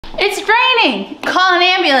It's raining. Call an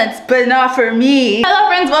ambulance, but not for me. Hello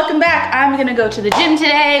friends, welcome back. I'm gonna go to the gym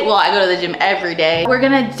today. Well, I go to the gym every day. We're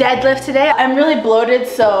gonna deadlift today. I'm really bloated,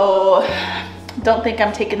 so don't think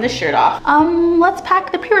I'm taking this shirt off. Let's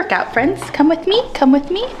pack the pre-workout, friends. Come with me, come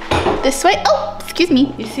with me. This way, oh, excuse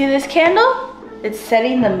me. You see this candle? It's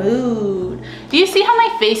setting the mood. Do you see how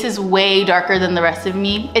my face is way darker than the rest of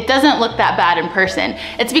me? It doesn't look that bad in person.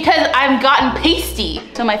 It's because I've gotten pasty.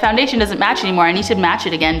 So my foundation doesn't match anymore. I need to match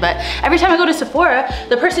it again. But every time I go to Sephora,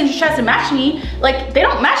 the person who tries to match me, like, they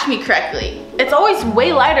don't match me correctly. It's always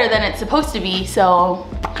way lighter than it's supposed to be. So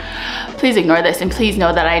please ignore this and please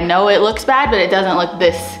know that I know it looks bad, but it doesn't look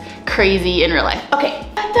this crazy in real life. Okay.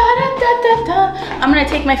 I'm gonna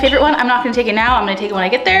take my favorite one. I'm not gonna take it now. I'm gonna take it when I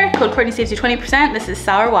get there. Code Courtney saves you 20%. This is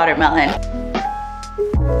sour watermelon.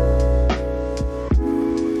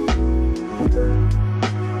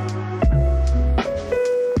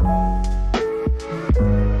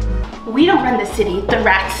 We don't run the city, the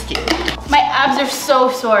rats do. My abs are so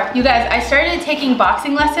sore. You guys, I started taking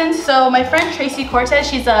boxing lessons. So my friend Tracy Cortez,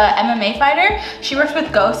 she's a MMA fighter. She works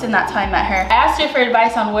with Ghost and that's how I met her. I asked her for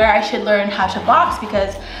advice on where I should learn how to box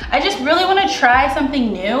because I just really want to try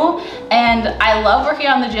something new. And I love working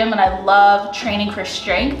on the gym and I love training for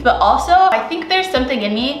strength, but also I think there's something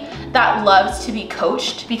in me that loves to be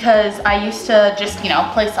coached because I used to just, you know,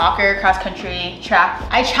 play soccer, cross country, track.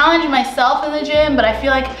 I challenge myself in the gym, but I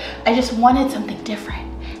feel like I just wanted something different.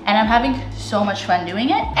 And I'm having so much fun doing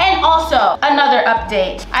it. And also, another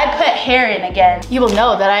update. I put hair in again. You will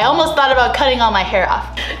know that I almost thought about cutting all my hair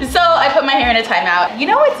off. So I put my hair in a timeout. You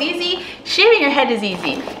know what's easy? Shaving your head is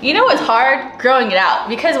easy. You know what's hard? Growing it out.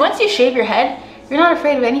 Because once you shave your head, you're not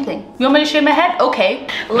afraid of anything. You want me to shave my head? Okay.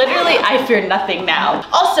 Literally, I fear nothing now.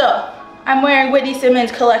 Also, I'm wearing Whitney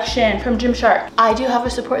Simmons collection from Gymshark. I do have a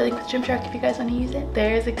support link with Gymshark if you guys want to use it.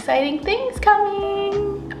 There's exciting things coming.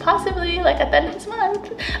 Possibly like at the end of this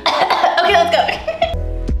month. Okay, let's go.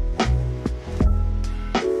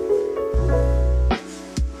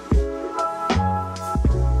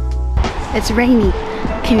 It's rainy.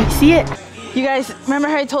 Can you see it? You guys, remember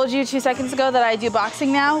how I told you 2 seconds ago that I do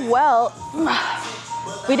boxing now? Well,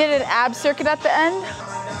 we did an ab circuit at the end.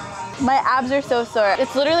 My abs are so sore.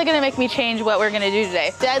 It's literally gonna make me change what we're gonna do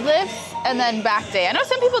today. Deadlifts and then back day. I know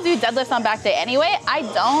some people do deadlifts on back day anyway. I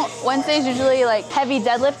don't. Wednesday's usually like heavy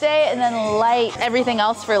deadlift day and then light everything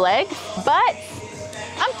else for legs. But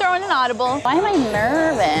I'm throwing an audible. Why am I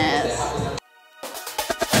nervous?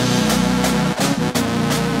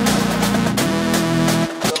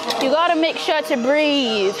 You gotta make sure to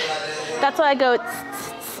breathe. That's why I go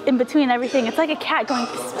in between everything. It's like a cat going.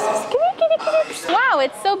 Wow,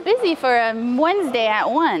 it's so busy for a Wednesday at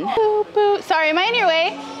 1. Boo, boo. Sorry, am I in your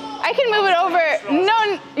way? I can move it over.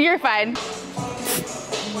 No, you're fine.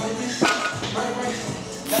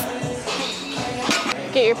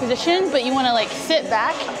 Get your position, but you want to like sit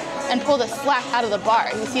back and pull the slack out of the bar.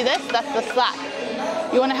 You see this? That's the slack.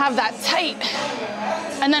 You want to have that tight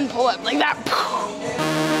and then pull up like that.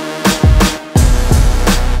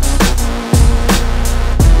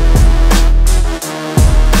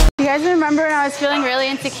 You guys remember when I was feeling really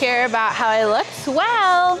insecure about how I looked?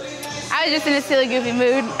 Well, I was just in a silly, goofy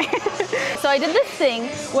mood. So I did this thing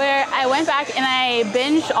where I went back and I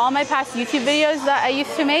binged all my past YouTube videos that I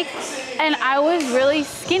used to make, and I was really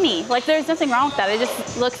skinny. Like, there's nothing wrong with that. It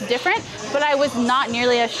just looks different, but I was not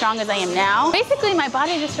nearly as strong as I am now. Basically, my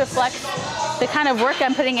body just reflects the kind of work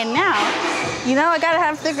I'm putting in now. You know, I gotta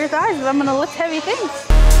have thicker thighs if I'm gonna lift heavy things.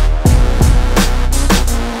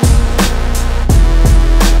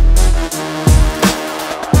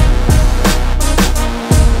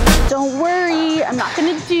 Don't worry, I'm not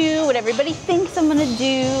gonna do what everybody thinks I'm gonna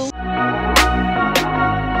do.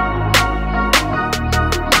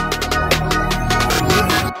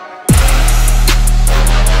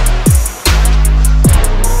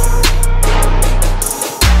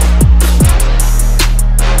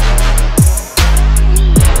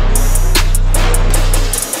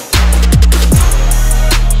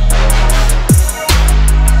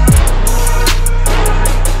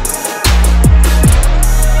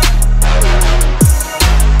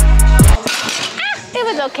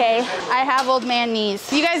 Okay, I have old man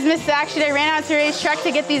knees. You guys missed the action. I ran out to Ray's truck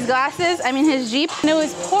to get these glasses. I'm in his Jeep and it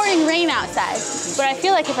was pouring rain outside. But I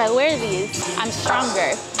feel like if I wear these, I'm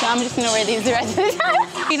stronger. So I'm just gonna wear these the rest of the time.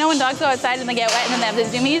 You know when dogs go outside and they get wet and then they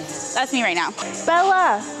have the zoomies? That's me right now.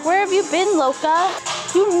 Bella, where have you been, Loca?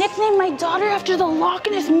 You nicknamed my daughter after the Loch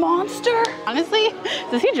Ness Monster? Honestly,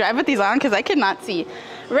 does he drive with these on? Because I could not see.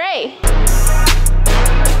 Ray.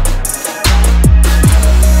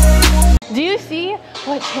 Do you see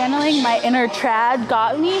what channeling my inner trad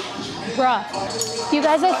got me? Bruh. You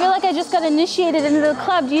guys, I feel like I just got initiated into the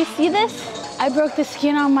club. Do you see this? I broke the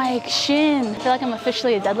skin on my shin. I feel like I'm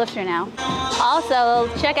officially a deadlifter now. Also,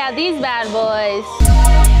 check out these bad boys.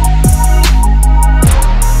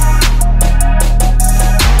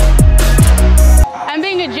 I'm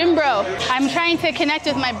being a gym bro. I'm trying to connect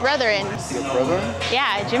with my brethren. Your brethren?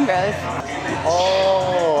 Yeah, gym bros.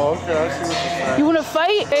 Oh, okay, I see what you're saying. You wanna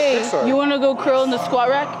fight? Hey, so. You wanna go curl in the squat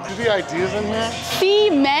rack? Do the ideas in here? See,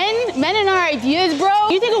 men and our ideas, bro.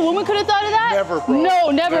 You think a woman could have thought of that? Never, bro. No,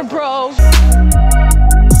 never. Bro.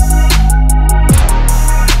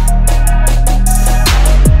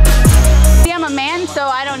 See, I'm a man, so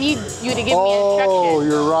I don't need you to give me instructions. Oh,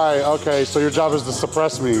 you're right. Okay, so your job is to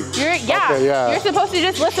suppress me. Okay, yeah. Yeah. You're supposed to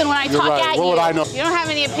just listen when I talk right. at What you. would I know? You don't have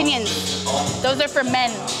any opinions. Those are for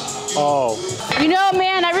men. Oh. You know,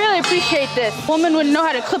 man, I really appreciate this. Woman wouldn't know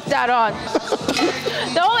how to clip that on.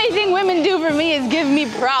 The only thing women do for me is give me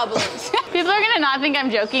problems. People are gonna not think I'm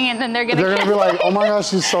joking, and then they're gonna be like, oh my gosh,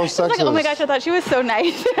 she's so sexy. Like, oh my gosh, I thought she was so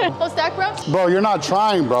nice. Full stack, bro? Bro, you're not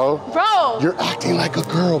trying, bro. Bro. You're acting like a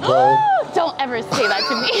girl, bro. Don't ever say that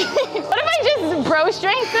to me. What if I just bro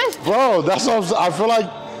strength this? Bro, that's what I'm saying. I feel like,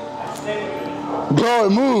 bro,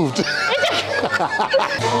 it moved.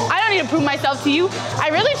 I don't need to prove myself to you. I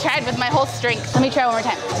really tried with my whole strength. Let me try one more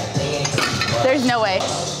time. There's no way.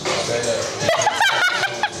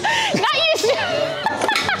 Not you.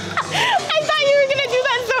 I thought you were gonna do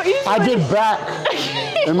that so easily. I did back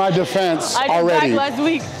in my defense I did already. back last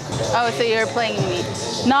week. Oh, so you're playing me.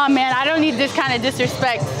 Nah, man, I don't need this kind of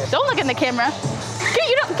disrespect. Don't look in the camera.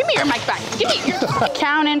 Give me your mic back. Give me your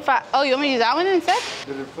count in 5. Oh, you want me to do that one instead?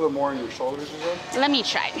 Did it feel more in your shoulders again? Let me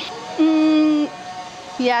try.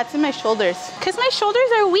 Yeah, it's in my shoulders. Because my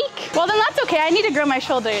shoulders are weak. Well, then that's okay. I need to grow my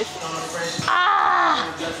shoulders. Ah!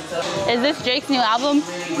 Is this Drake's new album?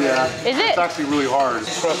 Yeah. Is it? It's actually really hard.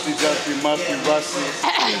 Crusty, dusty, musty, rusty.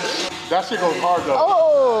 That shit goes hard though.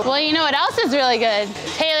 Oh! Well, you know what else is really good?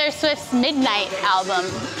 Taylor Swift's Midnight album.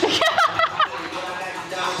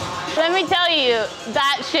 Let me tell you,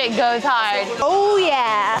 that shit goes hard. Oh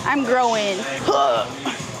yeah, I'm growing.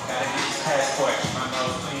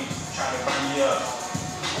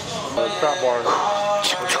 Trap bars.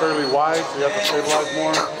 It's fairly wide, so you have to stabilize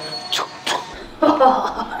more.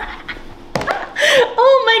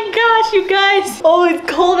 Oh my gosh, you guys. Oh, it's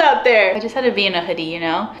cold out there. I just had to be in a hoodie, you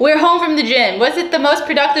know? We're home from the gym. Was it the most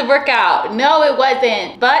productive workout? No, it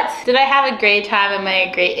wasn't. But did I have a great time? Am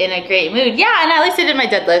I in a great mood? Yeah, and at least I did my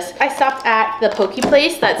deadlifts. I stopped at the poke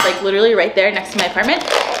place that's like literally right there next to my apartment.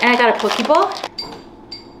 And I got a poke bowl.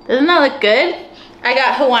 Doesn't that look good? I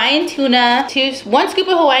got Hawaiian tuna, 1 scoop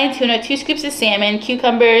of Hawaiian tuna, 2 scoops of salmon,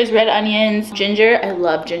 cucumbers, red onions, ginger. I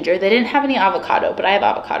love ginger. They didn't have any avocado, but I have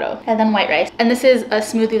avocado. And then white rice. And this is a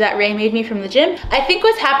smoothie that Ray made me from the gym. I think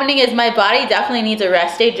what's happening is my body definitely needs a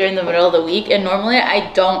rest day during the middle of the week. And normally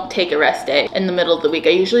I don't take a rest day in the middle of the week.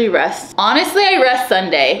 I usually rest. Honestly, I rest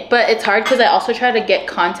Sunday, but it's hard because I also try to get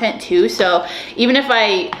content too. So even if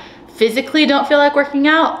I physically don't feel like working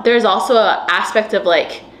out, there's also an aspect of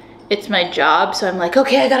like, it's my job, so I'm like,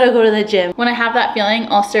 okay, I gotta go to the gym. When I have that feeling,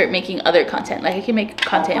 I'll start making other content. Like I can make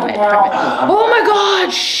content in my apartment. Oh my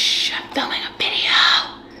gosh, I'm filming a video.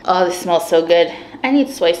 Oh, this smells so good. I need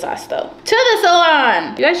soy sauce though. To the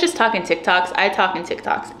salon. You guys just talking TikToks? I talk in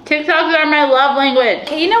TikToks. TikToks are my love language.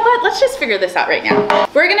 Okay, you know what? Let's just figure this out right now.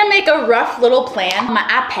 We're gonna make a rough little plan on my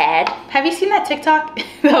iPad. Have you seen that TikTok?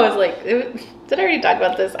 That was like, did I already talk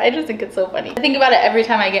about this? I just think it's so funny. I think about it every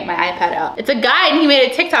time I get my iPad out. It's a guy and he made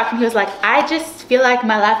a TikTok and he was like, I just feel like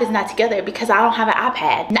my life is not together because I don't have an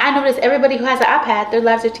iPad. And I notice everybody who has an iPad, their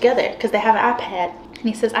lives are together because they have an iPad. And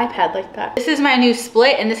he says iPad like that. This is my new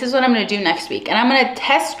split and this is what I'm gonna do next week. And I'm gonna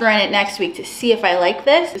test run it next week to see if I like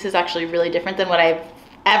this. This is actually really different than what I've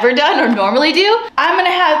ever done or normally do. I'm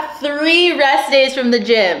gonna have 3 rest days from the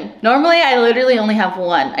gym. Normally I literally only have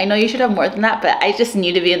 1. I know you should have more than that, but I just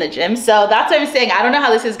need to be in the gym. So that's what I'm saying. I don't know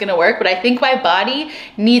how this is gonna work, but I think my body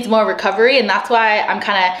needs more recovery and that's why I'm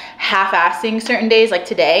kind of half-assing certain days like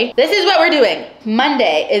today. This is what we're doing.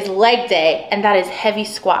 Monday is leg day and that is heavy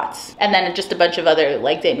squats and then just a bunch of other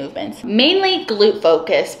leg day movements. Mainly glute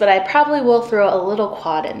focused, but I probably will throw a little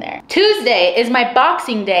quad in there. Tuesday is my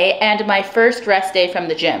boxing day and my first rest day from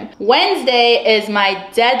the gym. Wednesday is my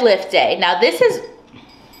deadlift day. Now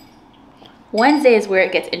Wednesday is where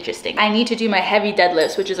it gets interesting. I need to do my heavy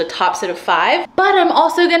deadlifts, which is a top set of 5, but I'm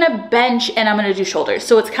also gonna bench and I'm gonna do shoulders.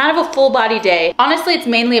 So it's kind of a full body day. Honestly, it's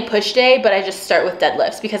mainly a push day, but I just start with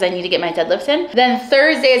deadlifts because I need to get my deadlifts in. Then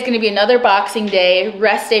Thursday is gonna be another boxing day,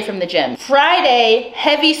 rest day from the gym. Friday,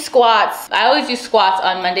 heavy squats. I always do squats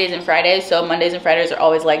on Mondays and Fridays, so Mondays and Fridays are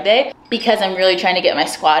always leg day. because I'm really trying to get my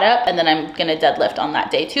squat up, and then I'm gonna deadlift on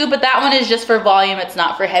that day too. But that one is just for volume, it's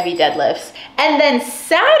not for heavy deadlifts. And then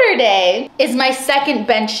Saturday is my second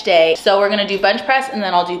bench day. So we're gonna do bench press and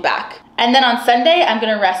then I'll do back. And then on Sunday, I'm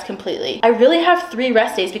gonna rest completely. I really have 3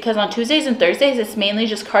 rest days because on Tuesdays and Thursdays, it's mainly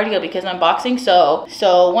just cardio because I'm boxing. So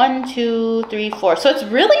 1, 2, 3, 4. So it's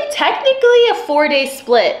really technically a 4-day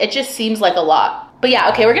split. It just seems like a lot. But yeah,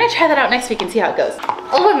 okay, we're gonna try that out next week and see how it goes.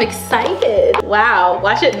 Oh, I'm excited. Wow,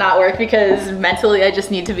 watch it not work because mentally I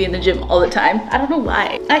just need to be in the gym all the time. I don't know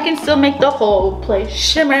why. I can still make the whole place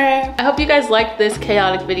shimmer. I hope you guys liked this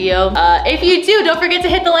chaotic video. If you do, don't forget to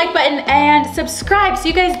hit the like button and subscribe so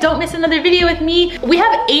you guys don't miss another video with me. We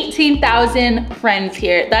have 18,000 friends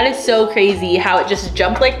here. That is so crazy how it just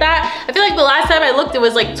jumped like that. I feel like the last time I looked, it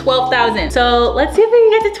was like 12,000. So let's see if we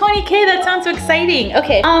can get to 20K. That sounds so exciting.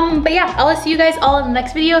 Okay, but yeah, I'll see you guys all in the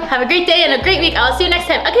next video. Have a great day and a great week. I'll see you next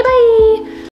time. Okay, bye.